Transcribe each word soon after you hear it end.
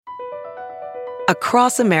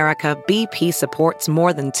Across America, BP supports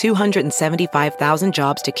more than 275,000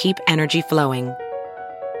 jobs to keep energy flowing.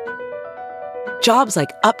 Jobs like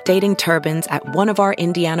updating turbines at one of our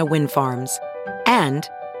Indiana wind farms and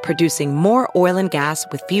producing more oil and gas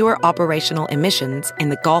with fewer operational emissions in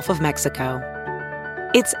the Gulf of Mexico.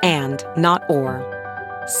 It's and, not or.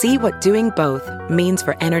 See what doing both means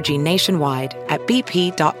for energy nationwide at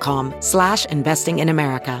bp.com/investing in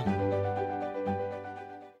America.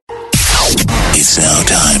 It's now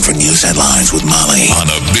time for news headlines with Molly on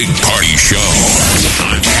the Big Party Show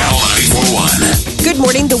on Cal 94.1. Good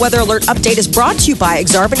morning. The weather alert update is brought to you by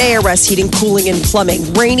Exarban ARS Heating, Cooling, and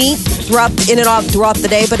Plumbing. Rainy in and out throughout the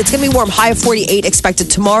day, but it's going to be warm. High of 48 expected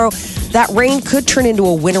tomorrow. That rain could turn into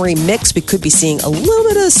a wintry mix. We could be seeing a little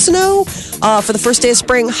bit of snow for the first day of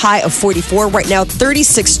spring. High of 44. Right now,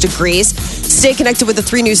 36 degrees. Stay connected with the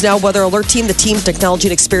 3 News Now Weather Alert Team, the team, technology,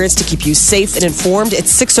 and experience to keep you safe and informed.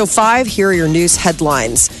 It's 6:05. Here are your news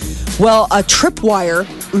headlines. Well, a tripwire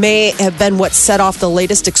may have been what set off the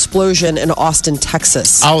latest explosion in Austin,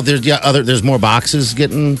 Texas. Oh, there's more boxes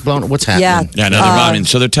getting blown. What's happening? Yeah, no, they're bombing.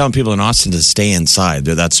 So they're telling people in Austin to stay inside.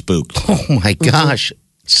 They're that spooked. Oh my gosh.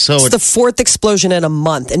 So it's the 4th explosion in a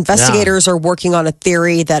month. Investigators are working on a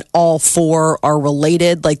theory that all 4 are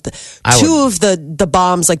related. Like two of the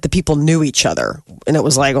bombs, like the people knew each other. And it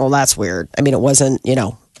was like, oh, that's weird. I mean, it wasn't,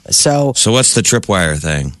 So what's the tripwire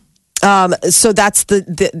thing? So that's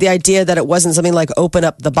the idea that it wasn't something like open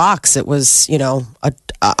up the box. It was,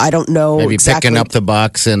 I don't know. Maybe exactly. picking up the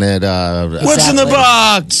box and it. What's in the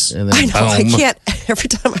box? And then I know. I can't. Every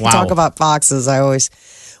time I talk about boxes, I always,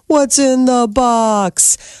 what's in the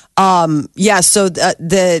box? So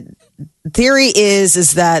the theory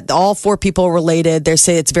is that all 4 people are related. They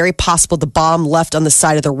say it's very possible the bomb left on the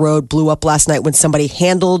side of the road blew up last night when somebody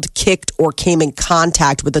handled, kicked, or came in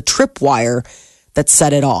contact with a tripwire that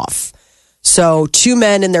set it off. So 2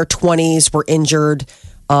 men in their 20s were injured,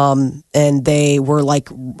 and they were like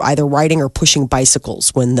either riding or pushing bicycles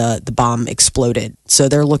when the bomb exploded. So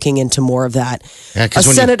they're looking into more of that. Yeah, because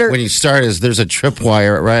when you start, there's a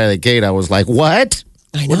tripwire right at the gate. I was like, what?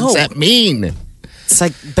 I know. What does that mean? It's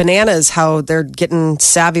like bananas how they're getting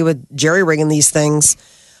savvy with jerry-rigging these things.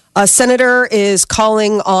 A senator is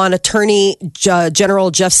calling on Attorney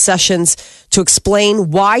General Jeff Sessions to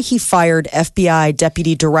explain why he fired FBI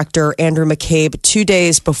Deputy Director Andrew McCabe 2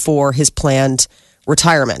 days before his planned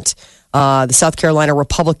retirement. The South Carolina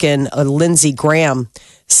Republican Lindsey Graham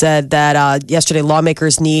said that yesterday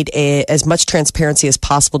lawmakers need as much transparency as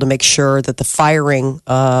possible to make sure that the firing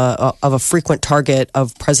of a frequent target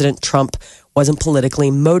of President Trump wasn't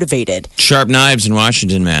politically motivated. Sharp knives in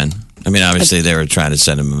Washington, man. I mean, obviously they were trying to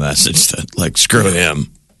send him a message that, like, screw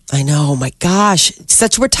him. I know, my gosh.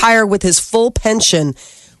 Set to retire with his full pension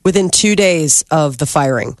within 2 days of the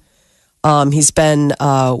firing. He's been,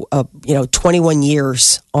 21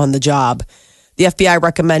 years on the job. The FBI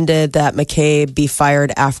recommended that McCabe be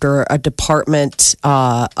fired after a Department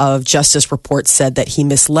of Justice report said that he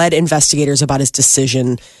misled investigators about his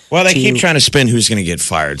decision. Well, they keep trying to spin who's going to get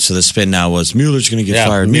fired. So the spin now was Mueller's going to get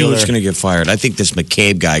fired. Mueller's going to get fired. I think this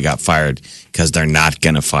McCabe guy got fired because they're not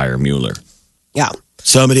going to fire Mueller. Yeah.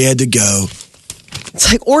 Somebody had to go.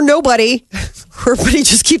 It's like, or nobody. Everybody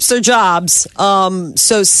just keeps their jobs.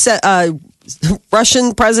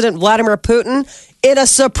 Russian President Vladimir Putin, in a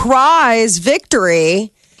surprise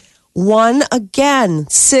victory, won again.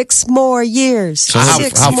 6 more years. So how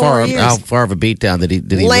far of a beatdown did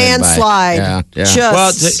he landslide? Win by?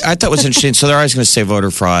 Well, I thought it was interesting. So they're always going to say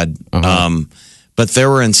voter fraud. But there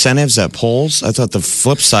were incentives at polls. I thought the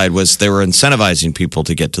flip side was they were incentivizing people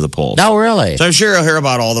to get to the polls. Oh, really? So I'm sure you'll hear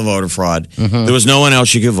about all the voter fraud. There was no one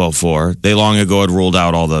else you could vote for. They long ago had ruled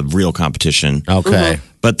out all the real competition. Okay.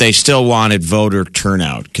 But they still wanted voter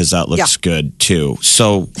turnout because that looks good, too.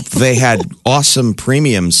 So they had awesome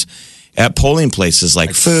premiums at polling places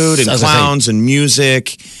like food and clowns and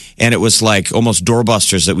music. And it was like almost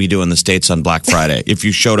doorbusters that we do in the States on Black Friday. If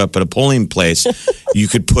you showed up at a polling place, you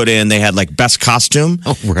could put in, they had like best costume.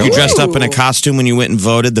 Oh, really? You dressed up in a costume when you went and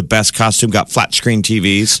voted. The best costume got flat screen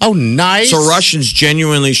TVs. Oh, nice. So Russians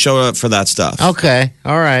genuinely showed up for that stuff. Okay.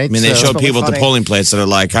 All right. I mean, they showed people at the polling place that are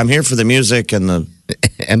like, I'm here for the music and the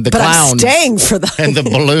but clowns. I'm staying for the and the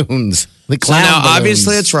balloons. The clown now, balloons.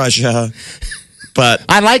 obviously, it's Russia. But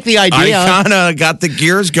I like the idea. I kind of got the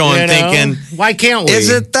gears going thinking, why can't we? Is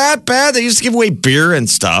it that bad? They used to give away beer and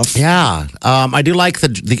stuff. Yeah. I do like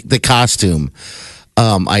the costume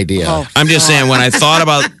idea. Oh, I'm just saying, when I thought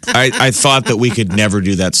about, I thought that we could never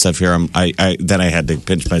do that stuff here. Then I had to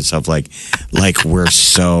pinch myself like we're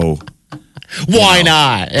so... Why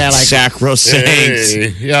not? Yeah, sacrosanct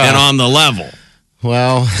and on the level.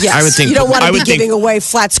 Well, Yes. I would think you don't want I to be would think giving away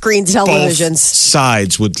flat screen both televisions.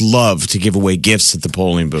 sides would love to give away gifts at the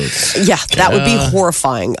polling booth. Yeah, that would be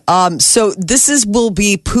horrifying. So this will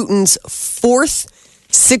be Putin's fourth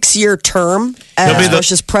 6-year term as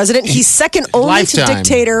Russia's president. He's second only to Lifetime.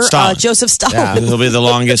 dictator Stalin. Joseph Stalin. He'll be the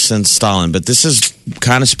longest since Stalin. But this is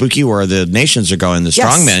kind of spooky where the nations are going. The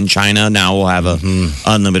strongmen, China now will have a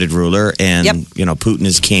unlimited ruler, and Putin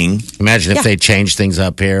is king. imagine if they changed things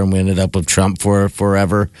up here and we ended up with Trump for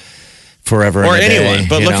forever. Or and anyone. Day,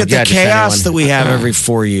 But look at the just chaos anyone. that we have every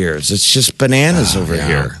 4 years. It's just bananas over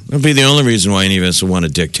here. It'd be the only reason why any of us would want a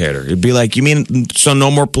dictator. It'd be like, you mean so no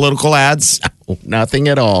more political ads? Nothing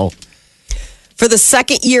at all. For the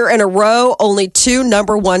second year in a row, only 2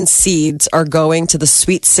 number 1 seeds are going to the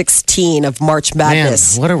Sweet 16 of March Man,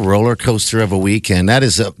 Madness. what a roller coaster of a weekend. That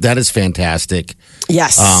is fantastic.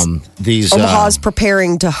 Yes. These Omaha's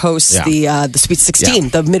preparing to host the Sweet 16,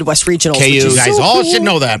 the Midwest Regionals. KU. which is you guys so all cool. should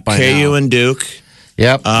know that by KU now. and Duke.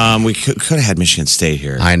 Yep. We could have had Michigan State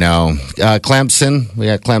here. I know. Clemson. We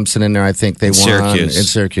got Clemson in there. I think they won. Syracuse. In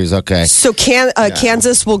Syracuse. Okay. So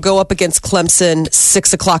Kansas will go up against Clemson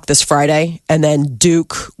 6 o'clock this Friday, and then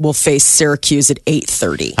Duke will face Syracuse at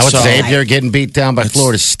 8:30. How about So- Xavier getting beat down by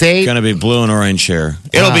Florida State? Going to be blue and orange here.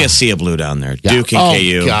 It'll be a sea of blue down there. Yeah. Duke and oh,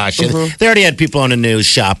 KU. Gosh, they already had people on the news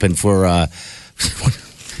shopping for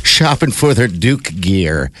their Duke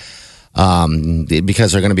gear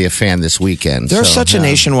because they're going to be a fan this weekend. They're So, such a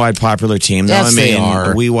nationwide popular team, though. Yes, I they mean,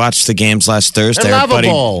 are. we watched the games last Thursday. They're Our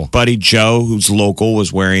lovable. buddy Joe, who's local,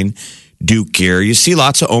 was wearing Duke gear. You see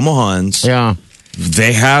lots of Omahans. Yeah.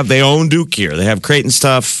 They own Duke gear. They have Creighton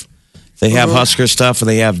stuff, they have Husker stuff, and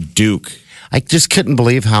they have Duke. I just couldn't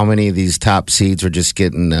believe how many of these top seeds were just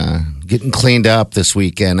getting cleaned up this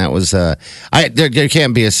weekend. That was there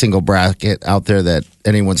can't be a single bracket out there that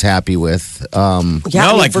anyone's happy with.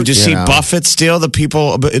 Did you see know. Buffett steal the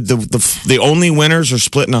people? The only winners are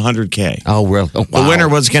splitting $100K. Oh, really? Oh, The wow. winner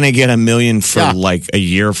was going to get $1 million for Yeah. like a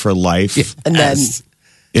year for life. And then,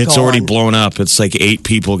 It's Go already on. blown up. It's like 8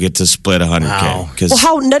 people get to split $100K. Wow. well,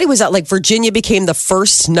 how nutty was that? Like Virginia became the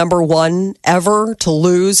first number 1 ever to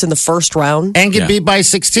lose in the first round. And get Yeah. beat by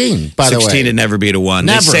 16, by the way. 16 had never beat a 1.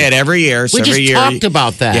 Never. They say it every year. So We every just year, talked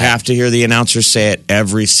about that. You have to hear the announcers say it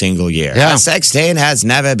every single year. Yeah. A 16 has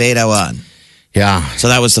never beat a 1. Yeah. So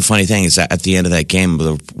that was the funny thing is that at the end of that game,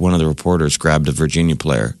 one of the reporters grabbed a Virginia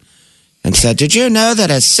player and said, "Did you know that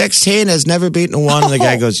a 16 has never beaten a 1?" And the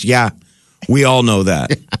guy goes, "Yeah, we all know that.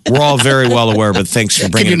 We're all very well aware, but thanks for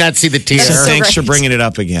Can bringing you not see the So tears? so thanks for great. bringing it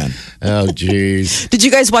up again." Oh, jeez. Did you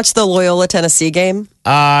guys watch the Loyola Tennessee game?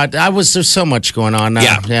 There's so much going on now.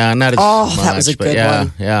 Yeah. Yeah, not as Oh, much, that was a but good yeah,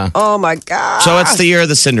 one. Yeah. Oh my God. So it's the year of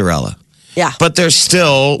the Cinderella. Yeah. But there's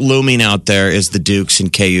still looming out there is the Dukes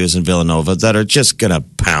and KUs and Villanova that are just going to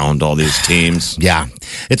pound all these teams. Yeah.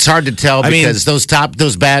 It's hard to tell I mean- because those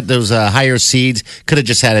higher seeds could have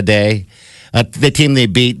just had a day. The team they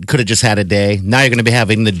beat could have just had a day. Now you're going to be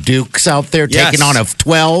having the Dukes out there Yes. taking on a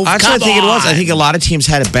 12. That's what I Come think it was. I on. think a lot of teams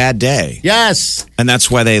had a bad day. Yes. And that's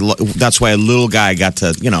why a little guy got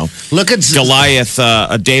to, Look at Goliath.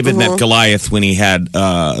 David met Goliath when he had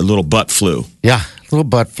a little butt flu. Yeah, little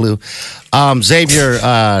butt flu. Xavier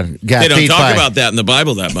got They don't beat talk by. about that in the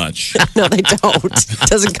Bible that much. No, they don't. It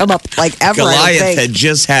doesn't come up like ever. I don't Goliath think. had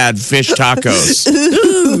just had fish tacos.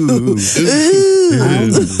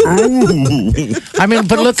 I mean,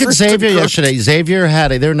 but look at Xavier yesterday. Xavier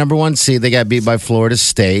had their number 1 seed. They got beat by Florida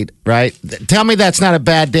State, right? Tell me that's not a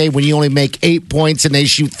bad day when you only make 8 points and they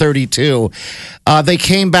shoot 32. They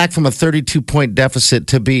came back from a 32-point deficit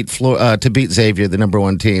to beat Xavier, the number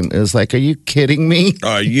 1 team. It was like, are you kidding me?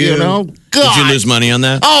 Are you? God. Did you lose money on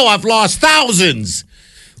that? Oh, I've lost thousands.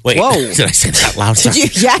 Wait, Whoa. did I say that loud? Did you?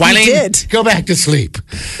 Yeah, you Wyleen, did. Go back to sleep.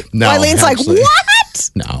 No, Eileen's like, actually. what?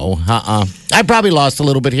 No, I probably lost a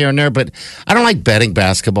little bit here and there, but I don't like betting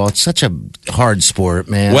basketball. It's such a hard sport,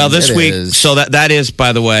 man. Well, this It week, is. so that is,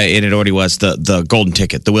 by the way, and it already was the golden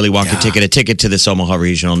ticket, the Willy Wonka ticket, a ticket to this Omaha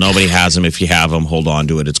Regional. Nobody has them. If you have them, hold on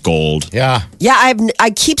to it. It's gold. Yeah. Yeah, I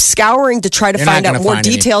keep scouring to try to You're not find out gonna more find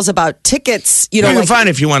any. details about tickets. You You know, can like, find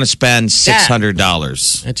if you want to spend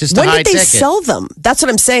 $600. It's just a when high did they ticket. sell them? That's what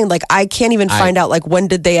I'm saying. Like, I can't even find out. Like, when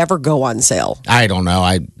did they ever go on sale? I don't know.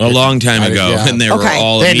 A long time ago, yeah. and they were Okay.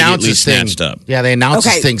 all They announced immediately this thing. snatched up. Yeah, they announced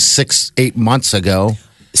Okay. this thing 6-8 months ago.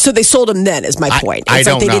 So they sold them then. Is my point. I It's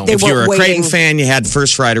don't like know. They If you were weren't a waiting. Creighton fan, you had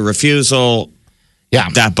first right of refusal. Yeah.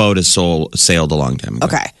 That boat has sailed a long time ago.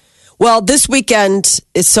 Okay. Well, this weekend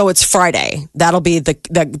it's Friday. That'll be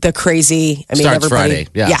the crazy. I mean, Starts everybody. Friday,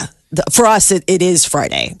 yeah. For us, it is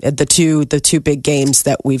Friday. The two big games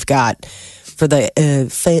that we've got for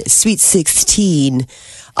the Sweet 16.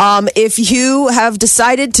 If you have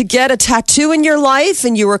decided to get a tattoo in your life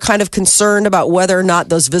and you were kind of concerned about whether or not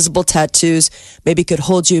those visible tattoos maybe could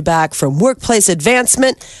hold you back from workplace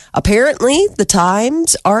advancement, apparently the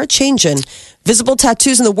times are changing. Visible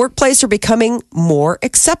tattoos in the workplace are becoming more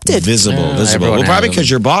accepted. Visible. Well, probably because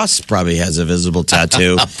your boss probably has a visible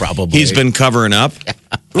tattoo. Probably. He's been covering up.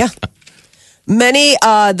 Yeah.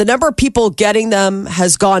 The number of people getting them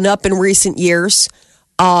has gone up in recent years.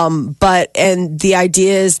 And the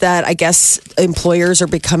idea is that I guess employers are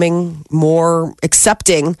becoming more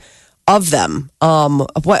accepting of them.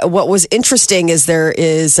 What was interesting is there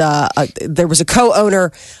was a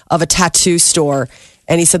co-owner of a tattoo store,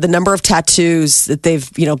 and he said the number of tattoos that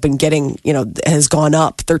they've been getting has gone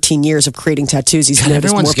up. 13 years of creating tattoos. He's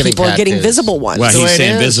noticed more people are getting visible ones. Well, he's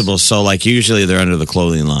saying visible, so like usually they're under the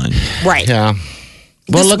clothing line, right? Yeah.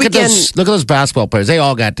 Well, look at those basketball players. They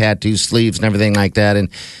all got tattoos, sleeves, and everything like that. And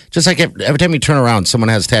just like every time you turn around, someone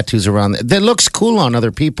has tattoos around. That looks cool on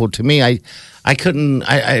other people. To me,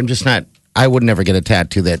 I'm just not. I would never get a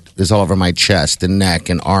tattoo that is all over my chest and neck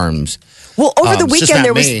and arms. Well, over the weekend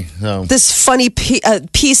there was this funny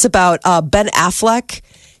piece about Ben Affleck.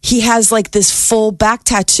 He has like this full back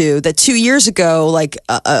tattoo that 2 years ago, like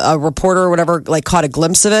a reporter or whatever, like caught a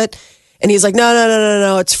glimpse of it. And he's like,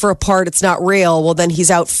 no, it's for a part. It's not real. Well, then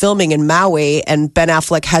he's out filming in Maui, and Ben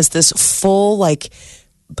Affleck has this full, like...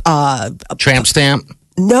 tramp stamp?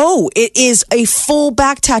 No, it is a full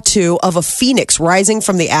back tattoo of a phoenix rising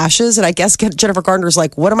from the ashes. And I guess Jennifer Gardner's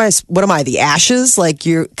like, what am I, the ashes? Like,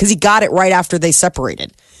 because he got it right after they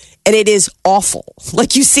separated. And it is awful.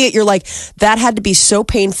 Like, you see it, you're like, that had to be so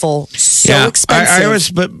painful, so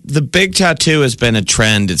expensive. But the big tattoo has been a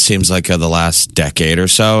trend, it seems like, of the last decade or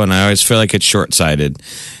so. And I always feel like it's short-sighted.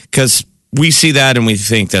 Because we see that and we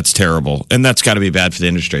think that's terrible. And that's got to be bad for the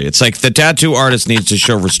industry. It's like the tattoo artist needs to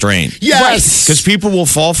show restraint. Yes! Because people will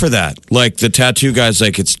fall for that. Like, the tattoo guy's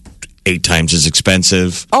like, it's 8 times as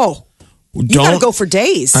expensive. Oh, you got to go for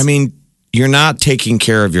days. I mean, you're not taking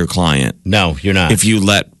care of your client. No, you're not. If you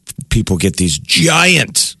let people get these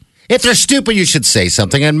giant. If they're stupid, you should say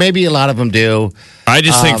something, and maybe a lot of them do. I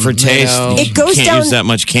just think for taste, it goes you can't down use that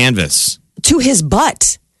much canvas to his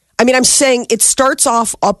butt. I mean, I'm saying it starts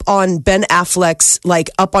off up on Ben Affleck's,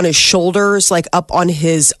 like up on his shoulders, like up on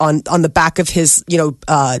his on the back of his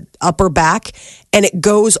upper back, and it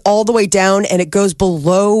goes all the way down, and it goes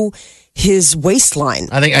below his waistline.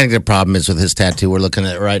 I think the problem is with his tattoo we're looking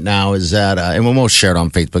at right now is that, and we'll share it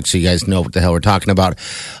on Facebook so you guys know what the hell we're talking about.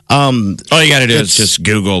 All you got to do is just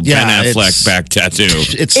Google Ben Affleck back tattoo.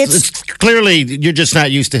 It's clearly you're just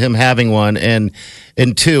not used to him having one, and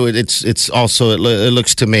two, it's also it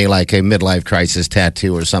looks to me like a midlife crisis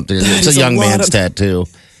tattoo or something. It's a young man's tattoo.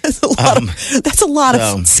 That's a lot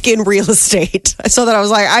of skin real estate. I saw that. I was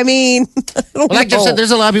like, I mean, like I said, there's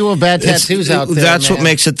a lot of people with bad tattoos out there. That's what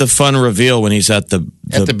makes it the fun reveal when he's at the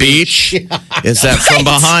beach. Is that from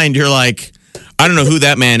behind, you're like, I don't know who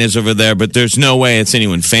that man is over there, but there's no way it's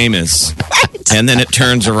anyone famous. Right. And then it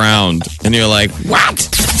turns around, and you're like, what?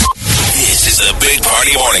 This is the Big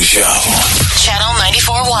Party Morning Show. Channel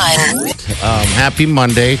 94.1. Happy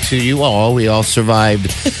Monday to you all. We all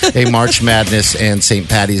survived a March Madness and St.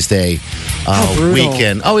 Patty's Day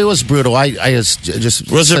weekend. Oh, it was brutal. I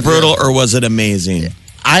just was it brutal or was it amazing?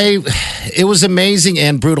 It was amazing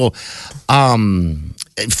and brutal.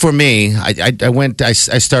 For me, I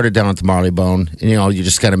started down at the Marleybone. You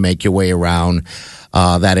just got to make your way around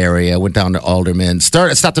that area. Went down to Alderman's.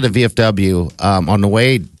 Stopped at a VFW on the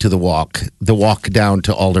way to the walk down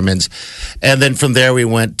to Alderman's. And then from there, we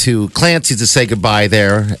went to Clancy's to say goodbye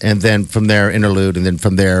there. And then from there, Interlude. And then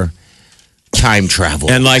from there, time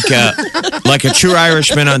travel. And like a true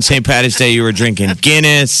Irishman on St. Patty's Day, you were drinking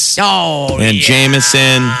Guinness and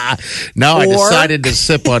Jameson. No, I decided to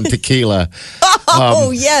sip on tequila.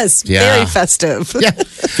 Yes. Yeah. Very festive. Yeah.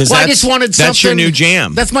 Well, I just wanted something. That's your new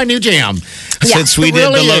jam. That's my new jam. Since we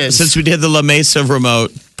did the La Mesa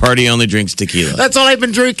remote, Party only drinks tequila. That's all I've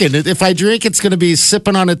been drinking. If I drink, it's going to be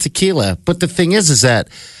sipping on a tequila. But the thing is that...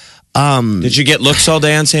 did you get looks all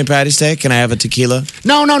day on St. Patty's Day? Can I have a tequila?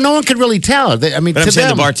 No one could really tell. But I'm saying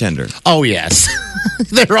the bartender. Oh, yes.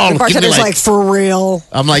 They're all the bartender's like, for real?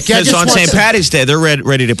 I'm like, yeah, because on St. Patty's Day, they're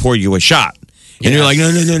ready to pour you a shot. And you're like,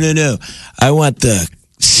 no. I want the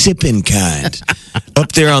sipping kind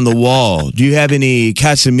up there on the wall. Do you have any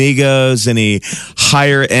Casamigos, any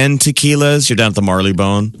higher end tequilas? You're down at the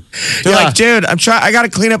Marleybone. They're like, dude, I got to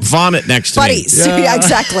clean up vomit next to me. Buddies. Yeah,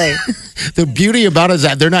 exactly. The beauty about it is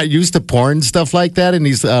that they're not used to pouring stuff like that in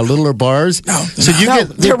these littler bars. No, so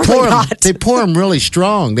they pour them really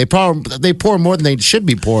strong. They pour more than they should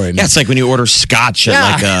be pouring. Yeah, it's like when you order scotch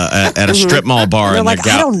at a strip mall bar. You're like,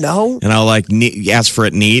 I don't know. And I'll ask for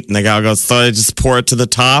it neat, and the guy goes, so I just pour it to the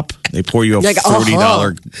top. They pour you a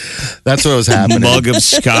 $40 That's what was happening. mug of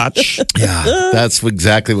scotch. Yeah, that's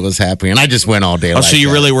exactly what was happening. And I just went all day. So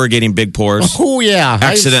you really were getting big pours? Oh, yeah.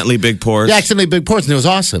 Accidentally big pours? Yeah, accidentally big pours. And it was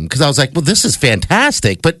awesome because I was like, well, this is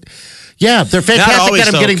fantastic. But yeah, they're fantastic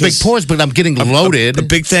that I'm getting big pours, but I'm getting loaded. A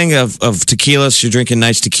big thing of tequila, so you're drinking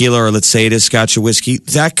nice tequila, or let's say it is scotch or whiskey,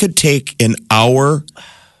 that could take an hour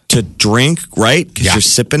to drink, right? Because you're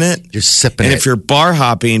sipping it. You're sipping and it. if you're bar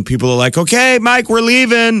hopping, people are like, okay, Mike, we're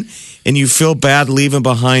leaving. And you feel bad leaving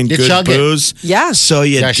behind good booze. Yeah. So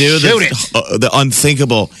you do the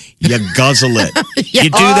unthinkable. You guzzle it. You do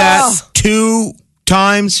that 2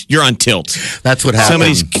 times, you're on tilt. That's what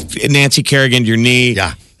happens. Somebody's Nancy Kerrigan your knee.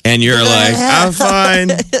 Yeah. And you're like, I'm fine.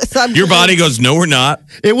 Your body goes, no, we're not.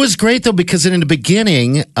 It was great, though, because in the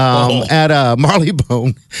beginning at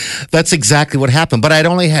Marleybone, that's exactly what happened. But I'd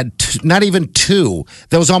only had not even 2.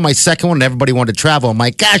 That was on my second one, and everybody wanted to travel. I'm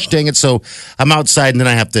like, gosh dang it. So I'm outside, and then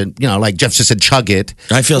I have to, like Jeff just said, chug it.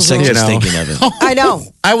 I feel sick just thinking of it. I know.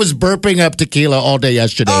 I was burping up tequila all day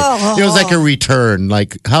yesterday. It was like a return.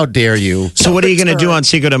 Like, how dare you? So what are you going to do on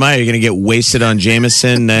Cinco de Mayo? You're going to get wasted on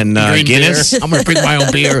Jameson and Guinness? I'm going to bring my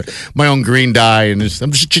own beer, my own green dye, and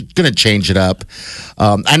I'm just going to change it up.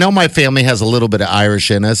 I know my family has a little bit of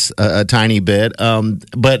Irish in us, a tiny bit.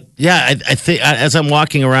 But yeah, I think as I'm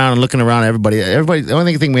walking around and looking around, everybody, the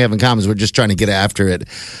only thing we have in common is we're just trying to get after it.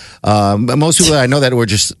 Most people I know that were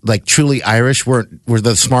just like truly Irish were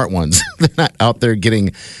the smart ones. They're not out there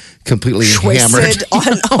getting completely hammered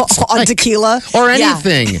on tequila or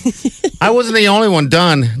anything. Yeah. I wasn't the only one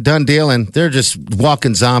done dealing. They're just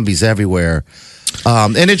walking zombies everywhere.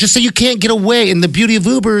 And it's just so you can't get away. And the beauty of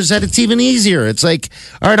Uber is that it's even easier. It's like,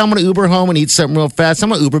 all right, I'm going to Uber home and eat something real fast. I'm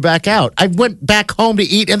going to Uber back out. I went back home to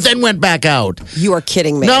eat and then went back out. You are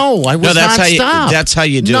kidding me. No, I was nonstop. That's how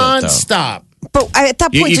you do nonstop. It, though. But at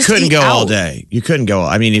that point, you couldn't go all day. You couldn't go.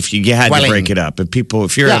 I mean, if you had to break it up,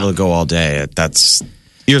 if you're able to go all day,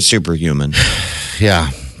 you're superhuman.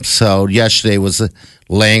 Yeah. So yesterday was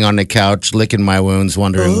laying on the couch, licking my wounds,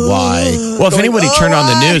 wondering why. Well, if anybody turned on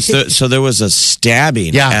the news, so there was a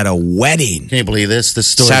stabbing at a wedding. Can you believe this? This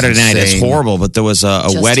story Saturday night. It's horrible, but there was a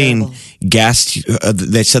wedding guest.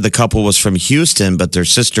 They said the couple was from Houston, but their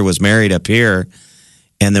sister was married up here.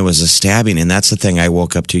 And there was a stabbing. And that's the thing I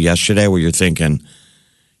woke up to yesterday where you're thinking,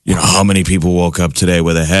 how many people woke up today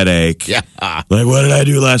with a headache? Yeah. Like, what did I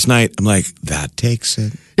do last night? I'm like, that takes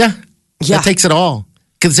it. Yeah. That takes it all.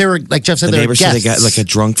 Because they were, like Jeff said, the they were neighbors guests. said they got like a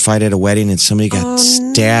drunk fight at a wedding and somebody got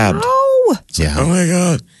stabbed. No. Yeah. Oh, my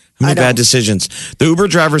God. How many bad decisions? The Uber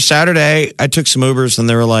driver Saturday, I took some Ubers and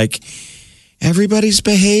they were like, everybody's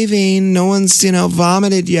behaving. No one's,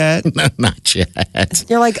 vomited yet. No, not yet.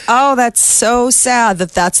 You're like, oh, that's so sad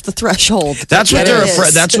that's the threshold. That's what they're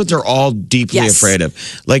afraid. That's what they're all deeply afraid of.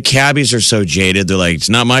 Like cabbies are so jaded. They're like, it's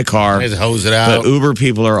not my car. Just hose it out. But Uber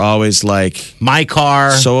people are always like, my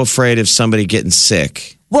car. So afraid of somebody getting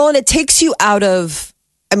sick. Well, and it takes you out of,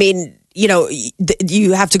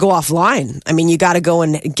 you have to go offline. I mean, you got to go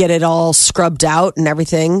and get it all scrubbed out and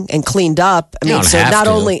everything and cleaned up. I mean, so not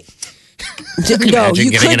only... No,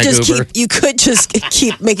 you could just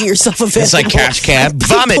keep making yourself available. It's like cash cab,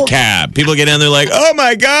 vomit cab. People get in, they're like, "Oh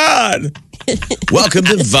my God, welcome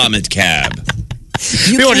to vomit cab."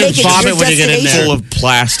 People just vomit when you get in there, full of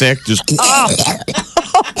plastic. Just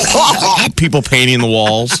people painting the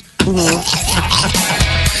walls.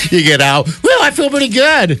 You get out. Well, I feel pretty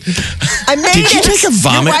good. I made Did you take a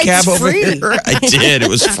vomit cab over here? I did. It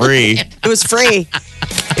was free. It was free.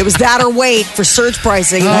 It was that or wait for surge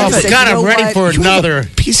pricing. Oh, my God, I'm ready for another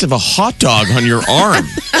piece of a hot dog on your arm.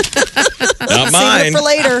 Not mine. Save it for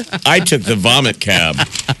later. I took the vomit cab.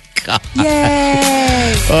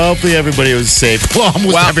 Yay! Hopefully everybody was safe. Well,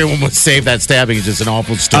 almost everyone was safe. That stabbing is just an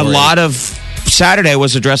awful story. A lot of Saturday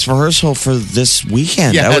was a dress rehearsal for this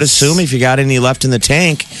weekend. Yes. I would assume if you got any left in the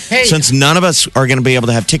tank, since none of us are going to be able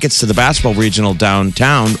to have tickets to the basketball regional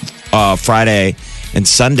downtown Friday and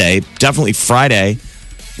Sunday, definitely Friday,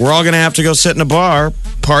 we're all going to have to go sit in a bar,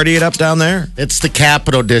 party it up down there. It's the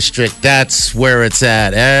Capital District. That's where it's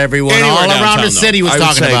at. Everyone all around the city was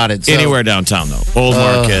talking about it. So. Anywhere downtown, though. Old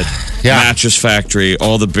Market, Mattress Factory,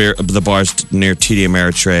 all the bars near TD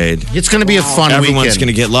Ameritrade. It's going to be a fun weekend. Everyone's going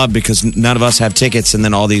to get love because none of us have tickets, and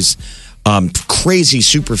then all these crazy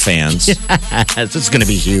super fans. Yes, it's going to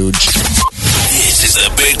be huge. This is is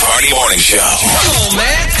the Big Party Morning Show. Come on,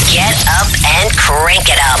 man. Get up and crank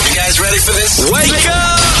it up. You guys ready for this? Wake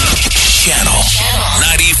up! Channel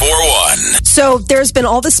 94.1. So there's been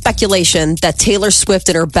all this speculation that Taylor Swift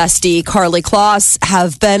and her bestie, Karlie Kloss,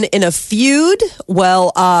 have been in a feud.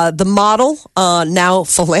 Well, the model, now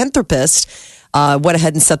philanthropist, went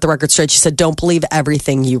ahead and set the record straight. She said, don't believe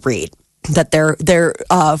everything you read. That their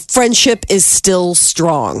friendship is still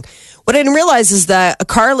strong. What I didn't realize is that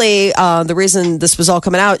Karlie, the reason this was all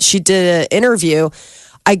coming out, she did an interview.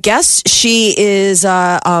 I guess she is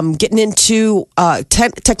getting into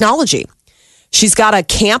technology. She's got a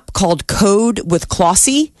camp called Code with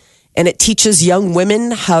Klossy, and it teaches young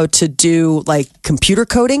women how to do like computer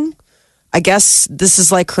coding. I guess this is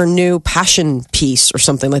like her new passion piece or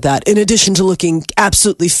something like that, in addition to looking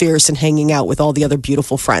absolutely fierce and hanging out with all the other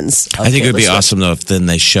beautiful friends. I think it would be awesome, though, if then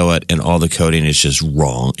they show it and all the coding is just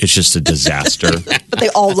wrong. It's just a disaster. But they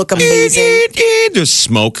all look amazing. There's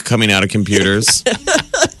smoke coming out of computers.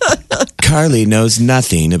 Karlie knows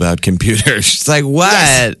nothing about computers. She's like, what?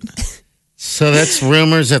 Yes. So that's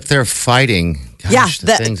rumors that they're fighting. Gosh,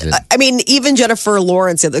 yeah, I mean, even Jennifer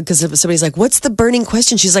Lawrence, because if somebody's like, what's the burning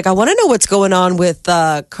question? She's like, I want to know what's going on with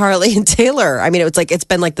Karlie and Taylor. I mean, it's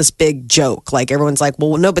been like this big joke. Like everyone's like,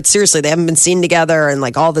 well, no, but seriously, they haven't been seen together and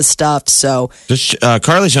like all this stuff. So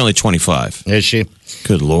Karlie's only 25. Is she?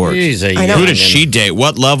 Good Lord. I know. Who does she date?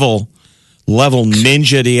 What level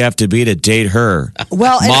ninja do you have to be to date her?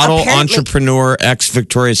 Well, model, entrepreneur,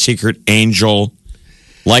 ex-Victoria's Secret angel.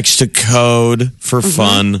 Likes to code for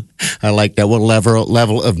fun. I like that. What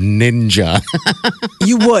level of ninja?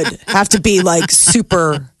 You would have to be like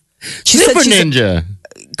super. Super ninja.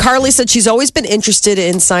 Karlie said she's always been interested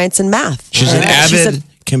in science and math. She's an avid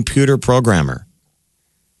computer programmer.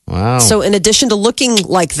 Wow. So in addition to looking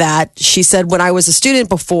like that, she said, when I was a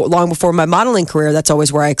student long before my modeling career, that's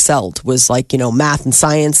always where I excelled, was like, math and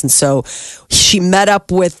science. And so she met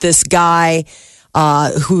up with this guy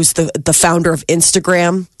who's the founder of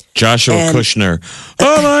Instagram. Joshua Kushner.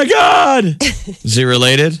 Oh my God. Is he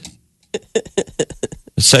related? It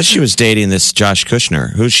says she was dating this Josh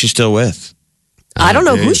Kushner. Who's she still with? I don't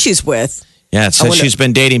know who she's with. Yeah, it says she's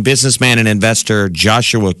been dating businessman and investor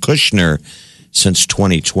Joshua Kushner since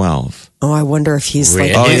 2012. Oh, I wonder if he's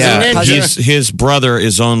like... Oh, yeah. His brother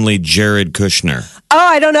is only Jared Kushner. Oh,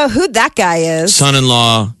 I don't know who that guy is.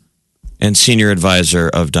 Son-in-law and senior advisor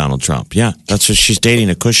of Donald Trump. Yeah, that's what she's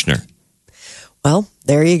dating, a Kushner. Well,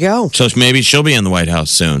 there you go. So maybe she'll be in the White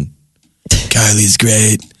House soon. Kylie's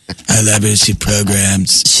great. I love her. She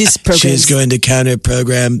programs. She's going to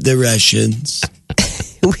counter-program the Russians.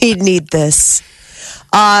 We need this.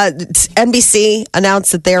 NBC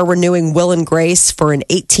announced that they are renewing Will and Grace for an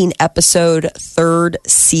 18-episode third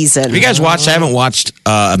season. Have you guys watched? I haven't watched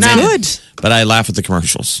a minute, but I laugh at the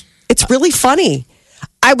commercials. It's really funny.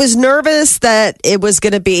 I was nervous that it was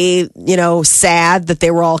going to be, sad that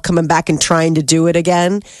they were all coming back and trying to do it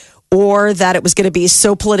again, or that it was going to be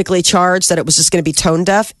so politically charged that it was just going to be tone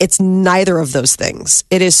deaf. It's neither of those things.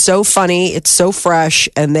 It is so funny. It's so fresh,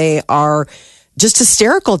 and they are just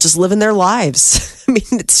hysterical, just living their lives. I mean,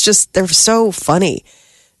 they're so funny.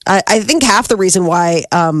 I think half the reason why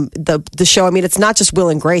the show, it's not just Will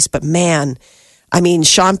and Grace, but man,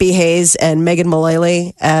 Sean B. Hayes and Megan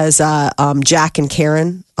Mullally as Jack and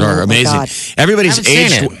Karen are amazing. God. Everybody's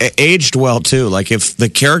aged well, too. Like if the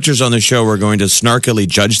characters on the show were going to snarkily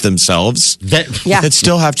judge themselves, they'd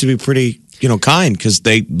still have to be pretty, kind because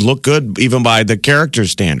they look good even by the character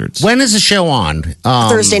standards. When is the show on?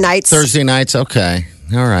 Thursday nights. Thursday nights, okay.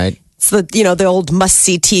 All right. It's the old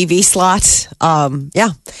must-see TV slot. Yeah.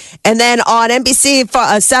 And then on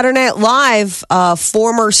NBC, Saturday Night Live,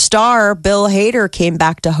 former star Bill Hader came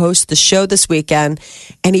back to host the show this weekend,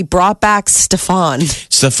 and he brought back Stefan.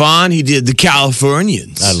 He did the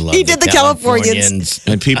Californians. I love He did the Californians.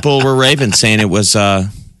 And people were raving, saying it was... they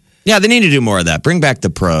need to do more of that. Bring back the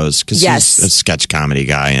pros, because he's a sketch comedy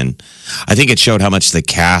guy, and I think it showed how much the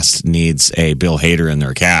cast needs a Bill Hader in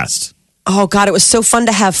their cast. Oh, God, it was so fun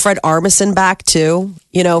to have Fred Armisen back, too.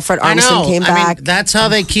 Fred Armisen came back. That's how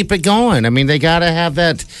they keep it going. They got to have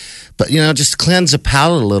that, but, just cleanse the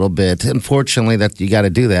palate a little bit. Unfortunately, that you got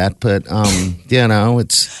to do that. But,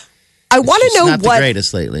 it's... I want to know not the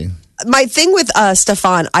greatest lately. My thing with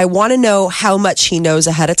Stefan, I want to know how much he knows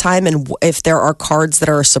ahead of time and if there are cards that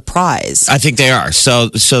are a surprise. I think they are. So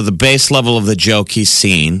the base level of the joke he's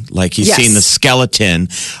seen, like he's seen the skeleton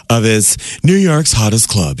of his New York's hottest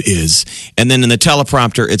club is, and then in the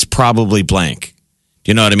teleprompter, it's probably blank. Do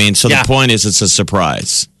you know what I mean? So the point is it's a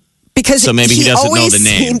surprise. Because so maybe he doesn't know the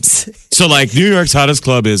name. So, like, New York's hottest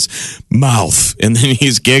club is mouth. And then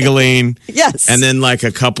he's giggling. Yes. And then, like,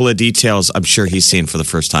 a couple of details I'm sure he's seen for the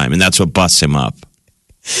first time. And that's what busts him up.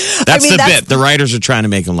 That's the bit. The writers are trying to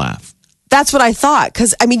make him laugh. That's what I thought.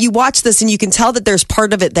 Because, I mean, you watch this and you can tell that there's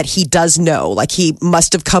part of it that he does know. Like, he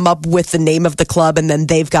must have come up with the name of the club and then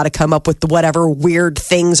they've got to come up with whatever weird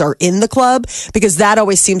things are in the club. Because that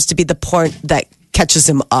always seems to be the point that catches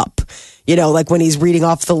him up. You know, like when he's reading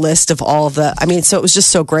off the list of all of the... I mean, so it was just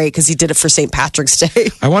so great because he did it for St. Patrick's Day.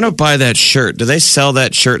 I want to buy that shirt. Do they sell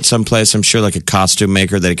that shirt someplace? I'm sure like a costume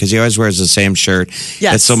maker, that because he always wears the same shirt.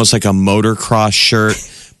 Yes. It's almost like a motocross shirt,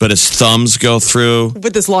 but his thumbs go through.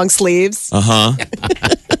 With his long sleeves. Uh-huh.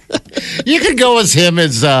 You could go as him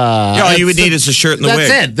as... all you would need is a shirt and the wig.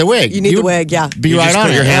 That's it, the wig. You need the wig, yeah. Be you right just on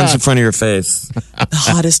put it, your hands yeah. in front of your face. The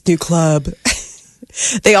hottest new club.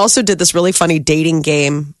 They also did this really funny dating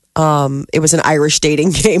game. It was an Irish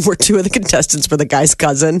dating game where two of the contestants were the guy's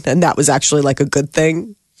cousin, and that was actually like a good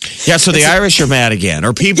thing. Yeah, so the Irish are mad again,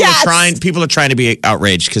 or people Yes! are trying to be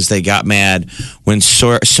outraged because they got mad when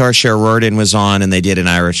Saoirse Ronan was on and they did an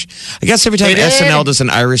Irish. I guess every time SNL does an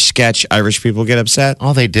Irish sketch, Irish people get upset.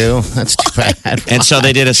 Oh, they do. That's too bad. And so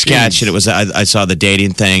they did a sketch, and it was I saw the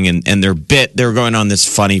dating thing, and their bit, they were going on this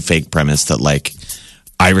funny fake premise that like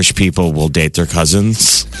Irish people will date their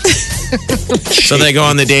cousins. So they go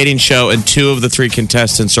on the dating show, and two of the three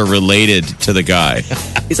contestants are related to the guy.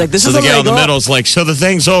 He's like, this So is the guy in the illegal. middle is like, so the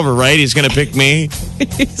thing's over, right? He's going to pick me?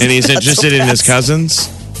 And he's interested in his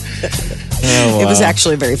cousins? It was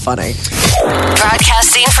actually very funny.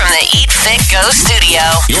 Broadcasting from the Eat Fit Go studio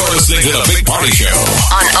You're listening to the Big Party Show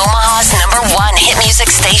on Omaha's #1 hit music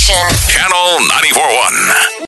station. Channel 94.1.